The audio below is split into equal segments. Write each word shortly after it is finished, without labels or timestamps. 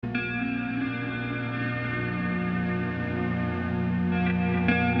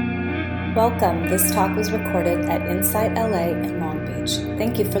Welcome. This talk was recorded at Insight LA in Long Beach.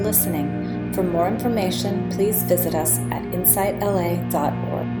 Thank you for listening. For more information, please visit us at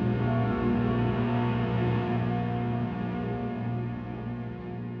insightla.org.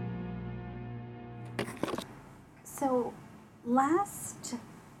 So last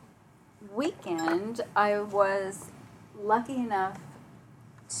weekend, I was lucky enough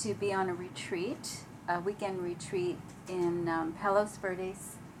to be on a weekend retreat in Palos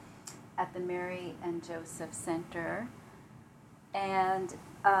Verdes at the Mary and Joseph Center. And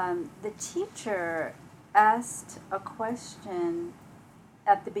the teacher asked a question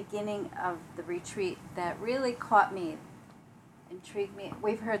at the beginning of the retreat that really caught me, intrigued me.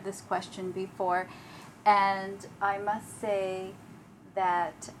 We've heard this question before, and I must say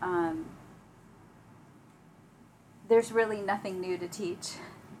that there's really nothing new to teach,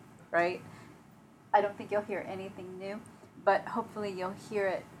 right? I don't think you'll hear anything new, but hopefully you'll hear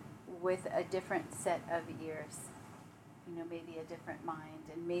it with a different set of ears, maybe a different mind,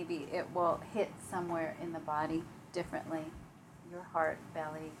 and maybe it will hit somewhere in the body differently, your heart,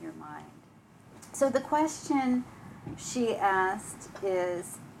 belly, your mind. So the question she asked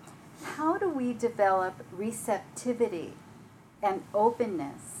is, how do we develop receptivity and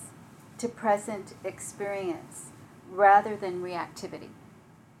openness to present experience rather than reactivity?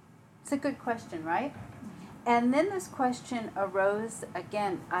 It's a good question, right? And then this question arose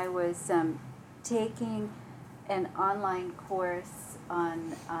again. I was taking an online course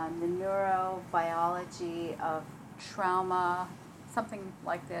on the neurobiology of trauma, something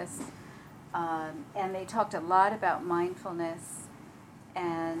like this. And they talked a lot about mindfulness,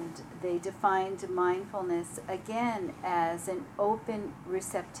 and they defined mindfulness again as an open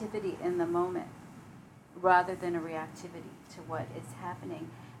receptivity in the moment rather than a reactivity to what is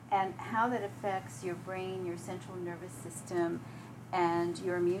happening, and how that affects your brain, your central nervous system, and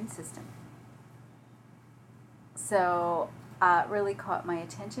your immune system. So it really caught my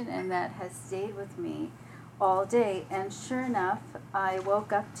attention, and that has stayed with me all day. And sure enough, I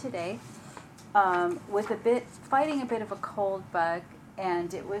woke up today with fighting a bit of a cold bug,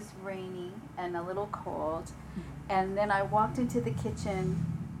 and it was rainy and a little cold. And then I walked into the kitchen,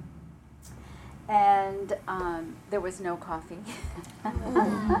 and there was no coffee.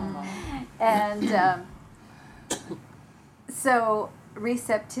 And so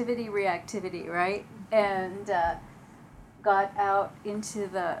receptivity, reactivity, right? And got out into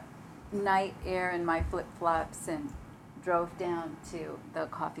the night air in my flip-flops and drove down to the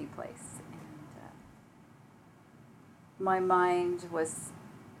coffee place. And my mind was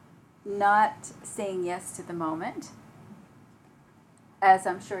not saying yes to the moment, as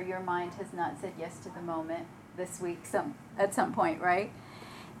I'm sure your mind has not said yes to the moment this week at some point, right?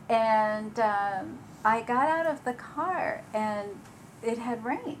 And I got out of the car, and it had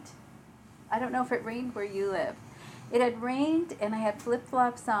rained. I don't know if it rained where you live. It had rained, and I had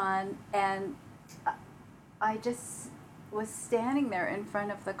flip-flops on, and I just was standing there in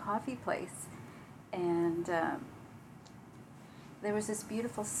front of the coffee place, and there was this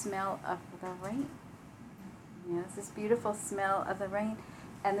beautiful smell of the rain. It's this beautiful smell of the rain,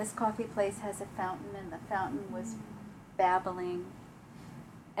 and this coffee place has a fountain, and the fountain was babbling,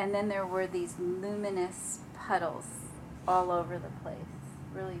 and then there were these luminous puddles all over the place,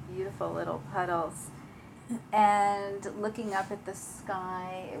 really beautiful little puddles. And looking up at the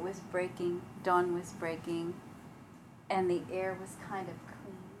sky, it was breaking, dawn was breaking, and the air was kind of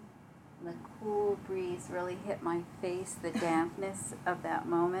clean. The cool breeze really hit my face, the dampness of that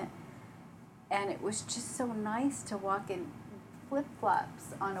moment. And it was just so nice to walk in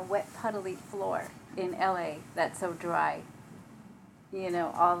flip-flops on a wet, puddly floor in LA that's so dry,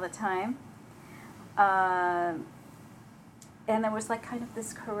 all the time. And there was like kind of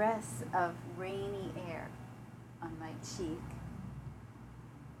this caress of rainy air on my cheek.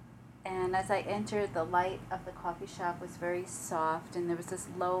 And as I entered, the light of the coffee shop was very soft, and there was this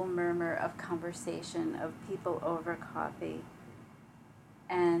low murmur of conversation of people over coffee.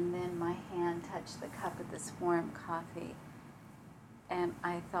 And then my hand touched the cup of this warm coffee, and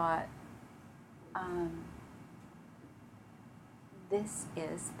I thought, this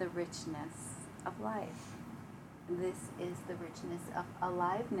is the richness of life. This is the richness of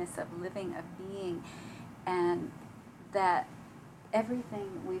aliveness, of living, of being, and that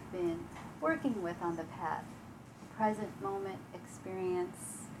everything we've been working with on the path, present moment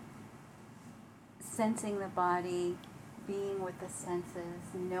experience, sensing the body, being with the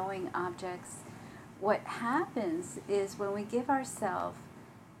senses, knowing objects. What happens is when we give ourselves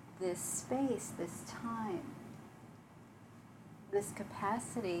this space, this time, this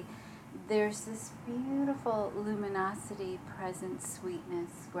capacity, there's this beautiful luminosity, presence,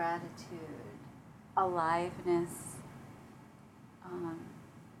 sweetness, gratitude, aliveness,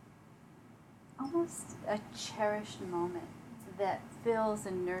 almost a cherished moment that fills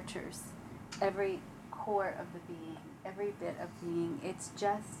and nurtures every core of the being, every bit of being. It's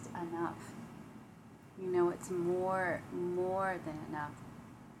just enough. You know, it's more than enough.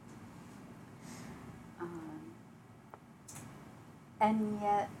 And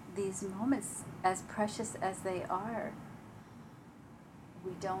yet, these moments, as precious as they are,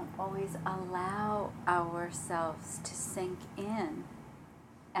 we don't always allow ourselves to sink in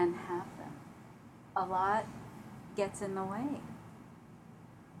and have them. A lot gets in the way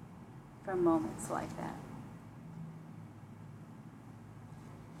from moments like that.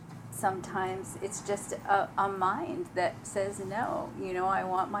 Sometimes it's just a mind that says no. You know, I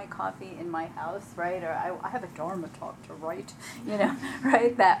want my coffee in my house, right? Or I have a Dharma talk to write, you know,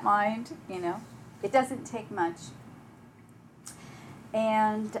 right? That mind, you know. It doesn't take much.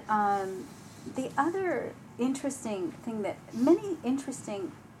 And the other interesting thing that many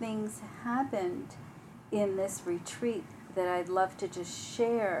interesting things happened in this retreat that I'd love to just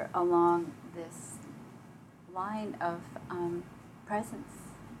share along this line of presence.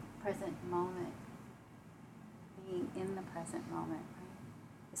 Present moment, being in the present moment,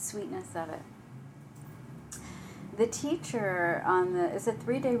 right? The sweetness of it. The teacher it's a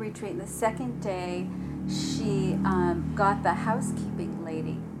 3-day retreat. The second day, she got the housekeeping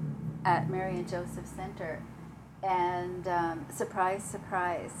lady at Mary and Joseph Center, and surprise,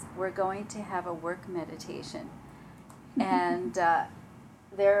 surprise, we're going to have a work meditation, and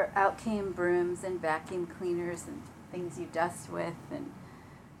there out came brooms and vacuum cleaners and things you dust with and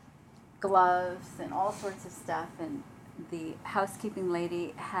gloves and all sorts of stuff, and the housekeeping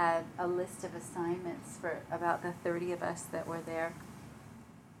lady had a list of assignments for about the 30 of us that were there.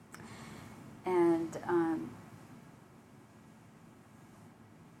 And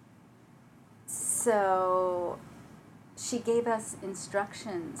so she gave us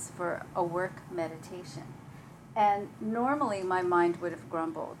instructions for a work meditation. And normally my mind would have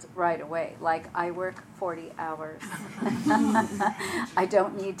grumbled right away, like, I work 40 hours. I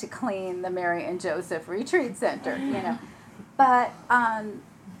don't need to clean the Mary and Joseph Retreat Center, you know. But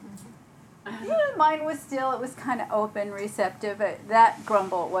you know, mine was still, it was kind of open, receptive. But that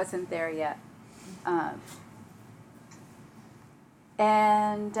grumble wasn't there yet.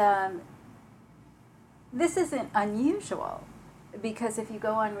 This isn't unusual, because if you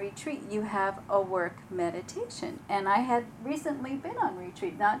go on retreat, you have a work meditation. And I had recently been on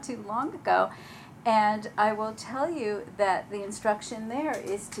retreat not too long ago, and I will tell you that the instruction there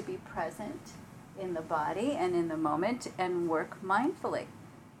is to be present in the body and in the moment and work mindfully.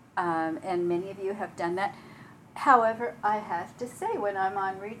 And many of you have done that. However, I have to say, when I'm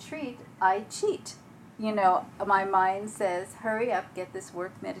on retreat, I cheat. You know, my mind says, hurry up, get this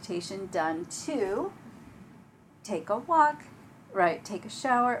work meditation done too. Take a walk. Right, take a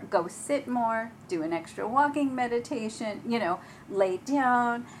shower, go sit more, do an extra walking meditation, you know, lay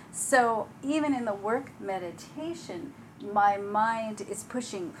down. So even in the work meditation, my mind is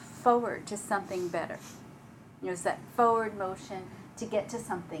pushing forward to something better. You know, it's that forward motion to get to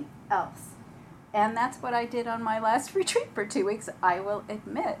something else. And that's what I did on my last retreat for 2 weeks. I will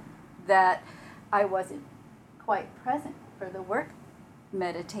admit that I wasn't quite present for the work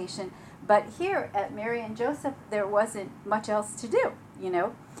meditation. But here at Mary and Joseph, there wasn't much else to do, you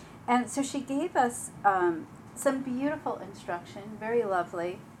know. And so she gave us some beautiful instruction, very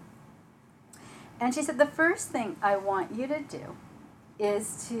lovely. And she said, the first thing I want you to do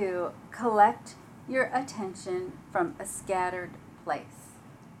is to collect your attention from a scattered place.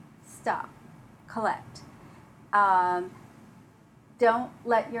 Stop. Collect. Don't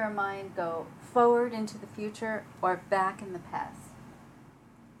let your mind go forward into the future or back in the past.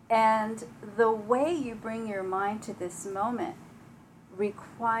 And the way you bring your mind to this moment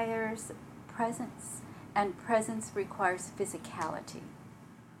requires presence, and presence requires physicality.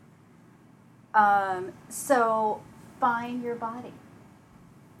 So find your body.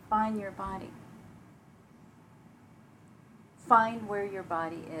 Find your body. Find where your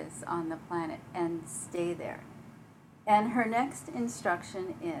body is on the planet and stay there. And her next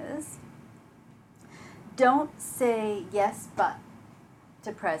instruction is, don't say yes, but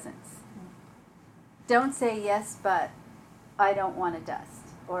to presence. Don't say yes, but I don't want to dust.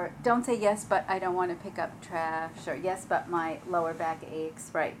 Or don't say yes, but I don't want to pick up trash. Or yes, but my lower back aches.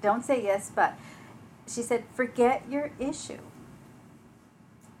 Right. Don't say yes, but. She said, forget your issue.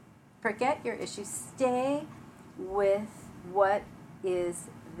 Forget your issue. Stay with what is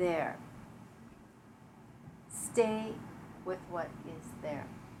there. Stay with what is there.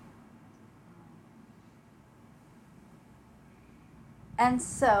 And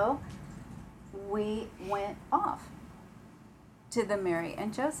so we went off to the Mary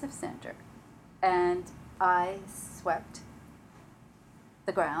and Joseph Center, and I swept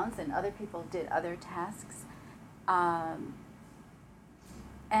the grounds, and other people did other tasks. And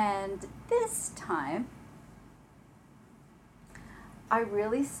this time, I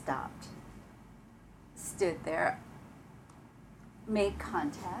really stopped, stood there, made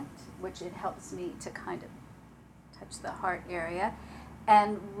contact, which it helps me to kind of touch the heart area,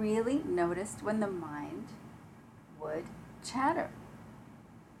 and really noticed when the mind would chatter.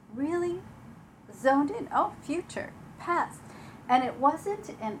 Really zoned in. Oh, future, past. And it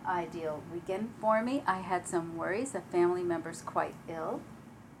wasn't an ideal weekend for me. I had some worries. A family member's quite ill.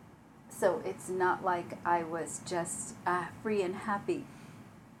 So it's not like I was just a free and happy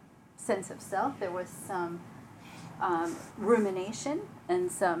sense of self. There was some rumination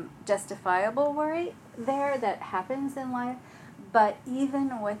and some justifiable worry there that happens in life. But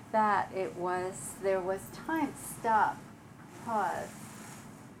even with that, there was time, stop, pause,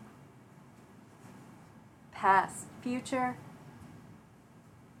 past, future,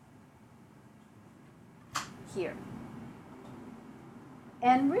 here.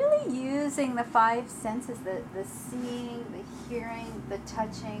 And really using the five senses, the seeing, the hearing, the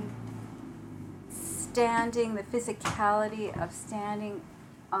touching, standing, the physicality of standing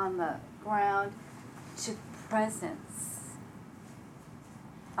on the ground, to presence.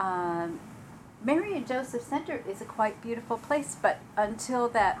 Mary and Joseph Center is a quite beautiful place, but until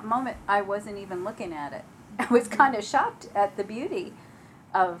that moment, I wasn't even looking at it. I was kind of shocked at the beauty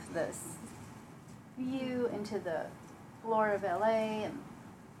of this view into the floor of LA, and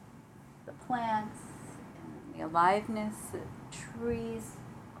the plants, and the aliveness, the trees,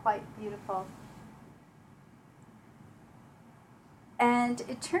 quite beautiful. And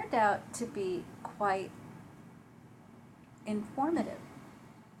it turned out to be quite informative.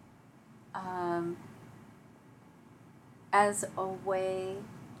 As a way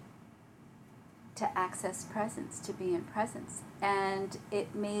to access presence, to be in presence. And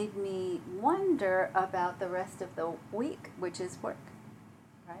it made me wonder about the rest of the week, which is work,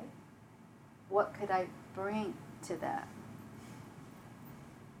 right? What could I bring to that?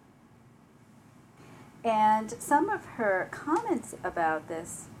 And some of her comments about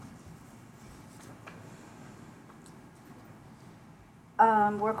this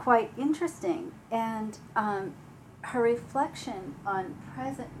were quite interesting, and her reflection on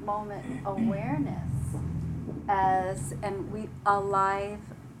present moment awareness as alive,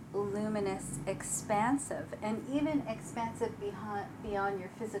 luminous, expansive, and even expansive beyond your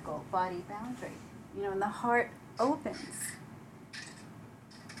physical body boundary. And the heart opens.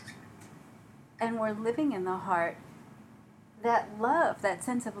 And we're living in the heart. That love, that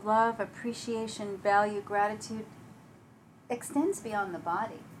sense of love, appreciation, value, gratitude, extends beyond the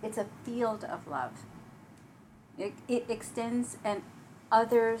body. It's a field of love. It extends, and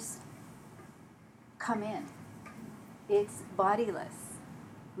others come in. It's bodiless.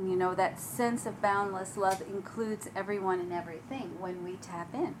 That sense of boundless love includes everyone and everything when we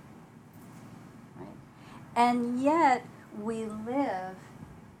tap in. Right? And yet, we live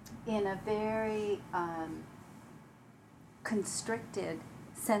in a very constricted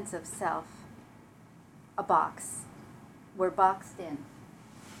sense of self, a box. We're boxed in.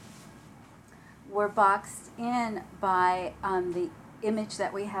 We're boxed in by the image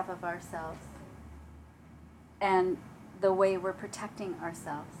that we have of ourselves and the way we're protecting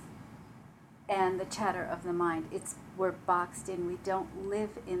ourselves and the chatter of the mind. We're boxed in. We don't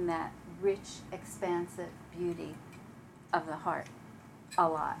live in that rich, expansive beauty of the heart a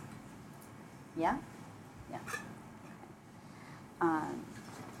lot. Yeah? Yeah.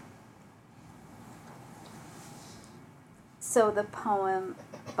 So the poem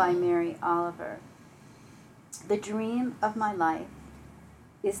by Mary Oliver. The dream of my life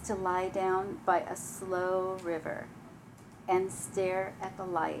is to lie down by a slow river and stare at the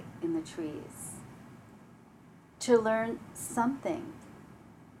light in the trees. To learn something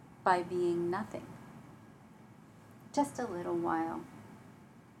by being nothing. Just a little while.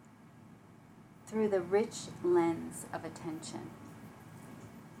 Through the rich lens of attention.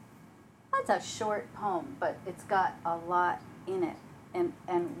 That's a short poem, but it's got a lot in it. And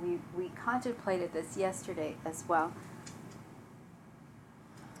we contemplated this yesterday as well.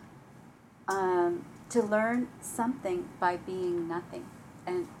 To learn something by being nothing.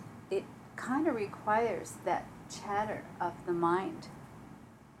 And it kind of requires that chatter of the mind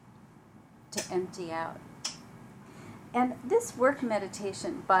to empty out. And this work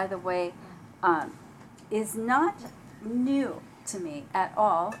meditation, by the way, is not new to me at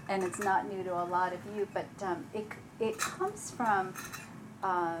all, and it's not new to a lot of you, but it comes from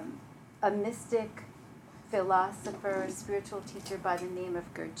a mystic philosopher, spiritual teacher by the name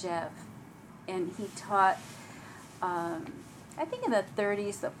of Gurdjieff. And he taught, I think in the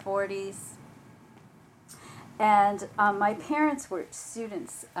 30s, the 40s. And my parents were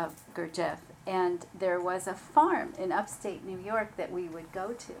students of Gurdjieff. And there was a farm in upstate New York that we would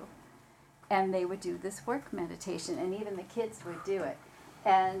go to. And they would do this work meditation, and even the kids would do it.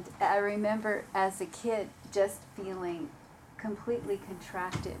 And I remember as a kid just feeling completely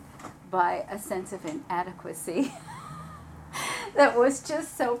contracted by a sense of inadequacy that was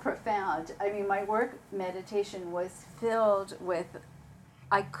just so profound. I mean, my work meditation was filled with,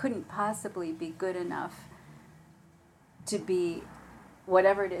 I couldn't possibly be good enough to be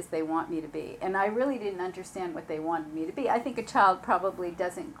whatever it is they want me to be. And I really didn't understand what they wanted me to be. I think a child probably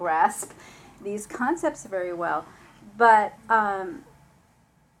doesn't grasp these concepts very well. But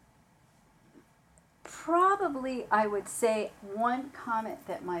probably I would say one comment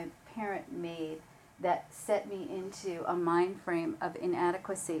that my parent made that set me into a mind frame of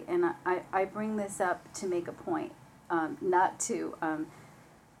inadequacy, and I bring this up to make a point, not to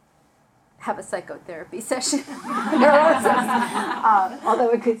have a psychotherapy session,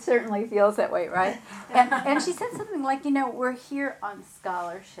 although it could certainly feels that way, right? And she said something like, we're here on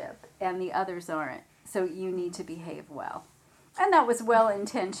scholarship and the others aren't, so you need to behave well. And that was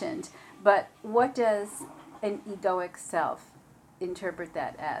well-intentioned, but what does an egoic self interpret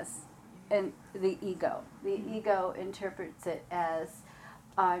that as? And the ego interprets it as,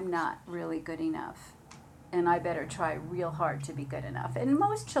 I'm not really good enough, and I better try real hard to be good enough. And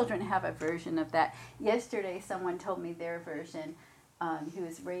most children have a version of that. Yesterday, someone told me their version. He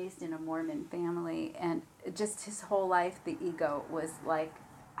was raised in a Mormon family, and just his whole life, the ego was like,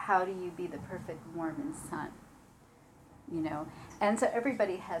 how do you be the perfect Mormon son? And so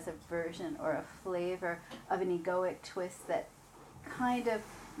everybody has a version or a flavor of an egoic twist that kind of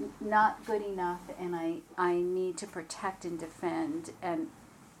not good enough, and I need to protect and defend and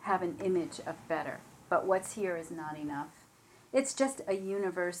have an image of better. But what's here is not enough. It's just a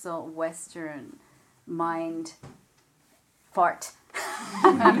universal Western mind fart,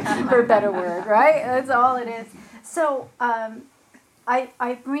 for a better word, right? That's all it is. So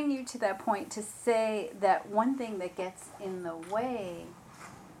I bring you to that point to say that one thing that gets in the way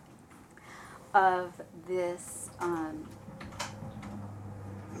of this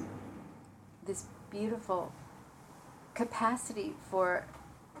this beautiful capacity for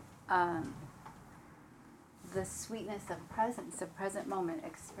the sweetness of presence, of present moment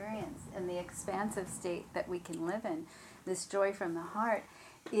experience, and the expansive state that we can live in, this joy from the heart,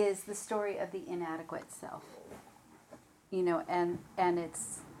 is the story of the inadequate self. And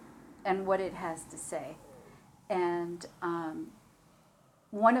what it has to say. And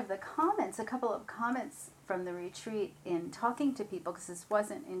one of the comments, a couple of comments from the retreat in talking to people, because this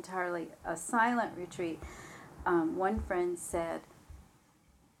wasn't entirely a silent retreat, one friend said,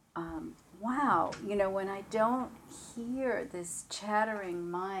 wow, when I don't hear this chattering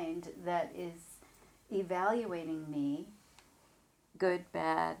mind that is evaluating me, good,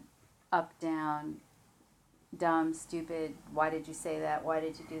 bad, up, down, dumb, stupid, why did you say that, why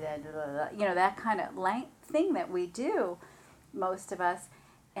did you do that, blah, blah, blah. That kind of thing that we do, most of us.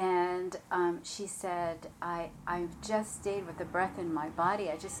 And she said, I've just stayed with the breath in my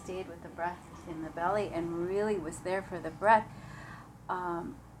body, I just stayed with the breath in the belly and really was there for the breath.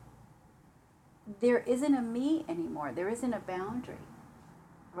 There isn't a me anymore. There isn't a boundary,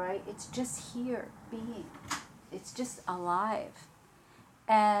 right? It's just here, being. It's just alive.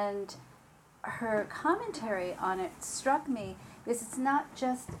 And her commentary on it struck me because it's not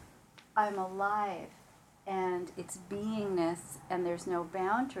just I'm alive and it's beingness and there's no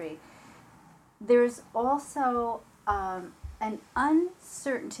boundary. There's also an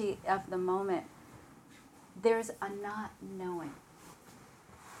uncertainty of the moment. There's a not knowing.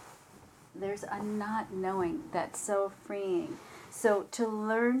 There's a not knowing that's so freeing. So to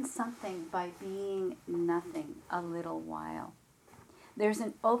learn something by being nothing a little while. There's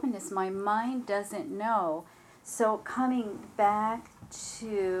an openness. My mind doesn't know. So coming back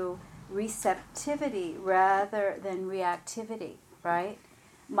to receptivity rather than reactivity, right?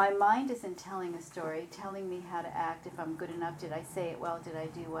 My mind isn't telling a story, telling me how to act, if I'm good enough, did I say it well, did I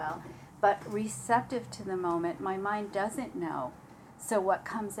do well? But receptive to the moment, my mind doesn't know. So what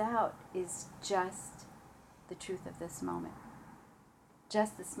comes out is just the truth of this moment.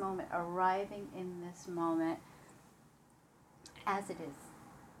 Just this moment, arriving in this moment as it is.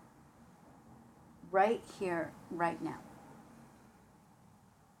 Right here, right now.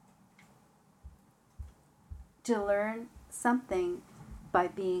 To learn something by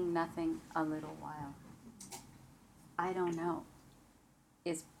being nothing a little while. I don't know.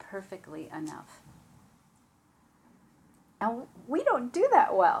 is perfectly enough. And we don't do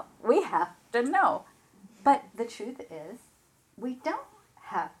that well. We have to know. But the truth is, we don't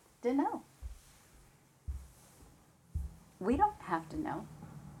have to know. We don't have to know.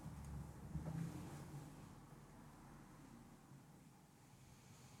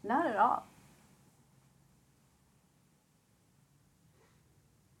 Not at all.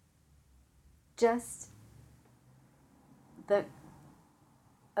 Just the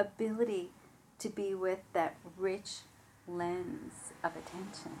ability to be with that rich lens of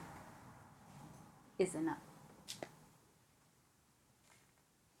attention is enough.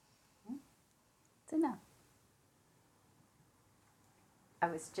 It's enough. I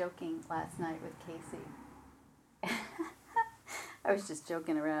was joking last night with Casey. I was just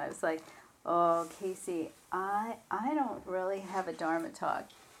joking around. I was like, oh, Casey, I don't really have a Dharma talk,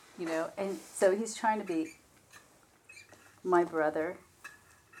 you know. And so he's trying to be my brother.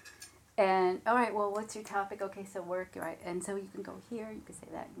 And, all right, well, what's your topic? Okay, so work, right? And so you can go here, you can say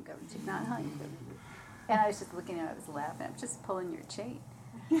that, you can go to not how you go. And I was just looking at him, I was laughing. I'm just pulling your chain.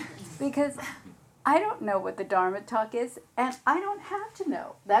 Because I don't know what the Dharma talk is, and I don't have to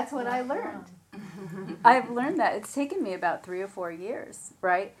know. That's what I learned. I've learned that. It's taken me about 3 or 4 years,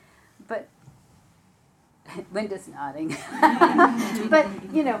 right? But Linda's nodding. But,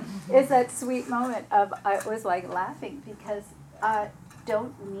 you know, it's that sweet moment of, I was like laughing because I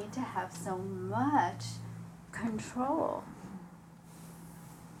don't need to have so much control.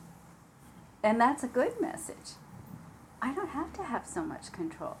 And that's a good message. I don't have to have so much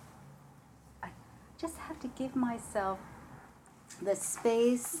control. I just have to give myself the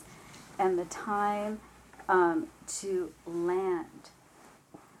space and the time to land.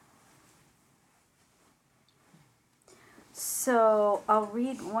 So I'll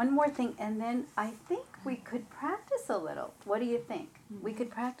read one more thing, and then I think we could practice a little. What do you think? We could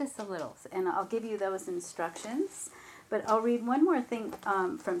practice a little, and I'll give you those instructions. But I'll read one more thing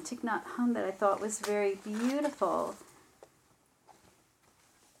from Thich Nhat Hanh that I thought was very beautiful.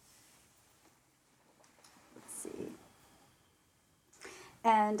 Let's see.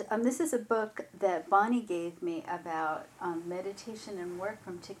 And this is a book that Bonnie gave me about meditation and work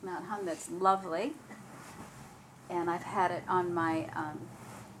from Thich Nhat Hanh that's lovely. And I've had it on my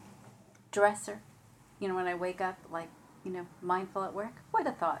dresser. You know, when I wake up, like, you know, mindful at work. What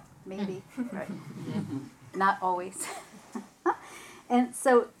a thought. Maybe. Right. Not always. And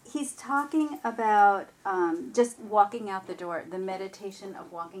so he's talking about just walking out the door, the meditation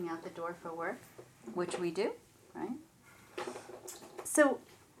of walking out the door for work, which we do, right? So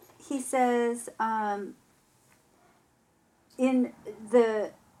he says, in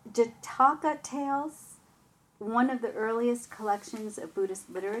the Jataka Tales, one of the earliest collections of Buddhist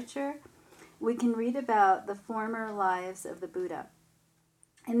literature, we can read about the former lives of the Buddha.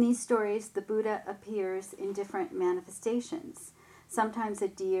 In these stories, the Buddha appears in different manifestations, sometimes a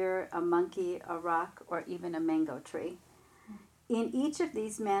deer, a monkey, a rock, or even a mango tree. In each of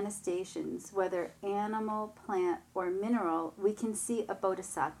these manifestations, whether animal, plant, or mineral, we can see a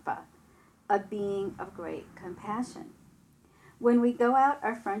bodhisattva, a being of great compassion. When we go out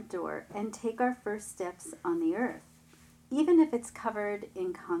our front door and take our first steps on the earth, even if it's covered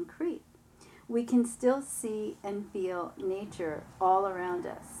in concrete, we can still see and feel nature all around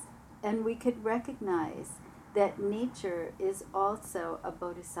us. And we could recognize that nature is also a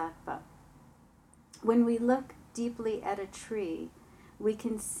bodhisattva. When we look deeply at a tree, we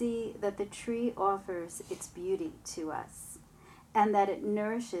can see that the tree offers its beauty to us, and that it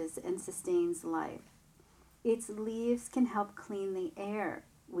nourishes and sustains life. Its leaves can help clean the air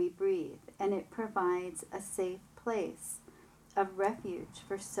we breathe, and it provides a safe place of refuge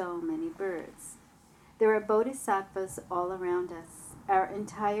for so many birds. There are bodhisattvas all around us. Our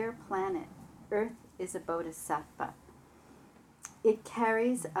entire planet, Earth, is a bodhisattva. It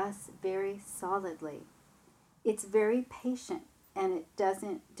carries us very solidly. It's very patient, and it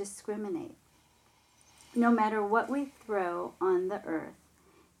doesn't discriminate. No matter what we throw on the earth,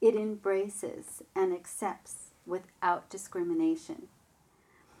 it embraces and accepts without discrimination.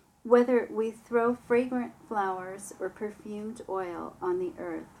 Whether we throw fragrant flowers or perfumed oil on the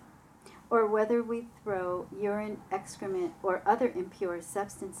earth, or whether we throw urine, excrement, or other impure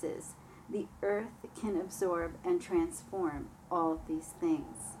substances, the earth can absorb and transform all of these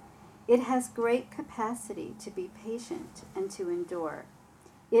things. It has great capacity to be patient and to endure.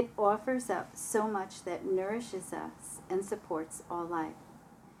 It offers up so much that nourishes us and supports all life.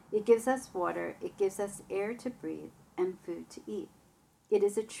 It gives us water, it gives us air to breathe, and food to eat. It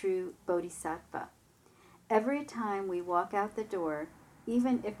is a true bodhisattva. Every time we walk out the door,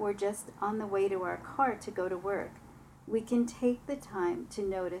 even if we're just on the way to our car to go to work, we can take the time to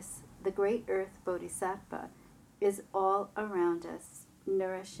notice the great earth bodhisattva is all around us,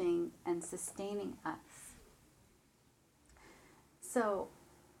 nourishing and sustaining us. So,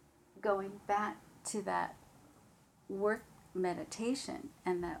 going back to that work meditation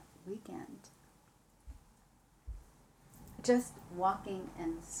and that weekend, just walking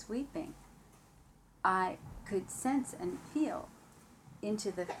and sweeping, I could sense and feel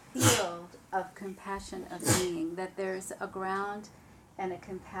into the field of compassion of being, that there's a ground and a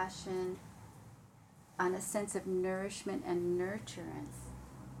compassion and a sense of nourishment and nurturance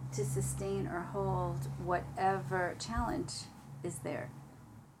to sustain or hold whatever challenge is there.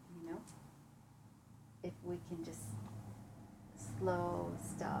 You know, if we can just slow,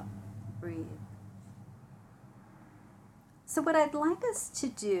 stop, breathe. So what I'd like us to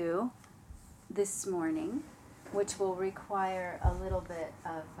do this morning, which will require a little bit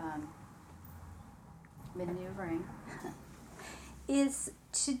of maneuvering, is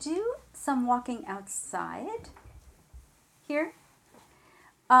to do some walking outside here,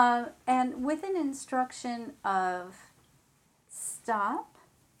 and with an instruction of stop,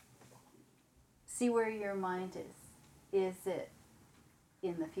 see where your mind is. Is it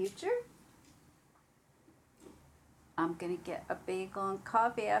in the future? I'm going to get a bagel and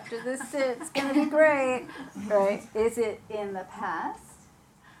coffee after this. It's going to be great, right? Is it in the past?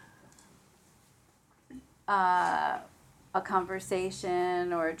 A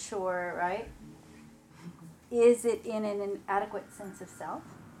conversation or a chore, right? Is it in an inadequate sense of self,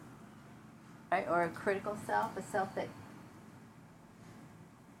 right? Or a critical self, a self that,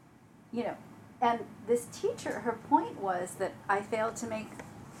 you know. And this teacher, her point was that I failed to make,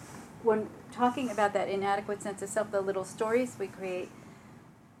 when talking about that inadequate sense of self, the little stories we create,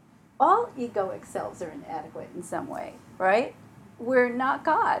 all egoic selves are inadequate in some way, right? We're not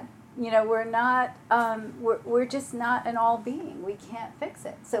God. You know, we're not, we're just not an all being. We can't fix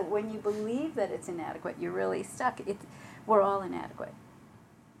it. So when you believe that it's inadequate, you're really stuck. We're all inadequate.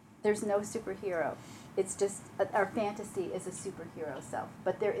 There's no superhero. It's just, our fantasy is a superhero self,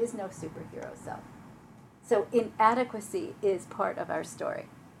 but there is no superhero self. So inadequacy is part of our story.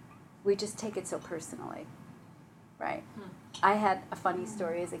 We just take it so personally, right? I had a funny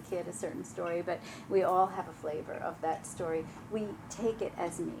story as a kid, a certain story, but we all have a flavor of that story. We take it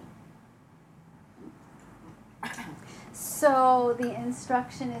as me. So the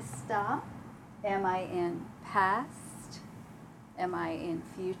instruction is stop. Am I in past? Am I in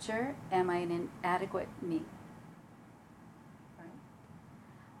future? Am I an inadequate me? Right?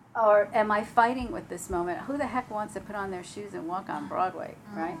 Or am I fighting with this moment? Who the heck wants to put on their shoes and walk on Broadway,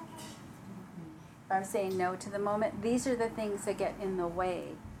 right? Or I'm saying no to the moment. These are the things that get in the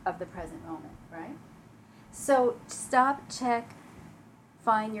way of the present moment, right? So stop, check,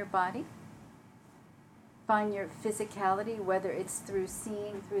 find your body. Find your physicality, whether it's through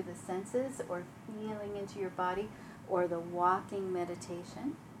seeing through the senses or feeling into your body or the walking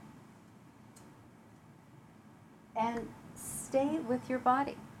meditation. And stay with your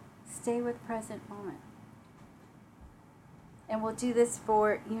body. Stay with present moment. And we'll do this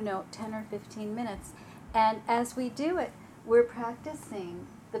for, 10 or 15 minutes. And as we do it, we're practicing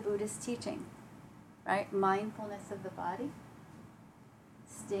the Buddhist teaching, right? Mindfulness of the body,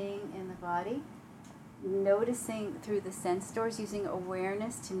 staying in the body, noticing through the sense doors, using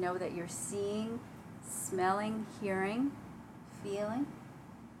awareness to know that you're seeing, smelling, hearing, feeling,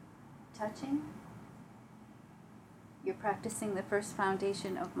 touching. You're practicing the first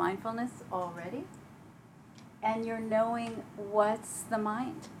foundation of mindfulness already. And you're knowing what's the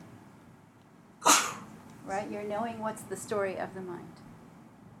mind. Right? You're knowing what's the story of the mind.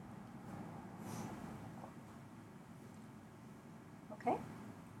 Okay?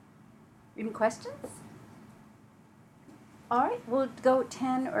 Any questions? All right, we'll go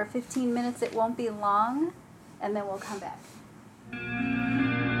 10 or 15 minutes. It won't be long, and then we'll come back.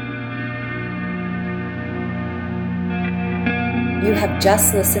 You have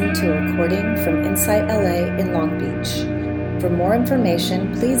just listened to a recording from Insight LA in Long Beach. For more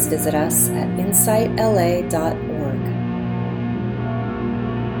information, please visit us at insightla.org.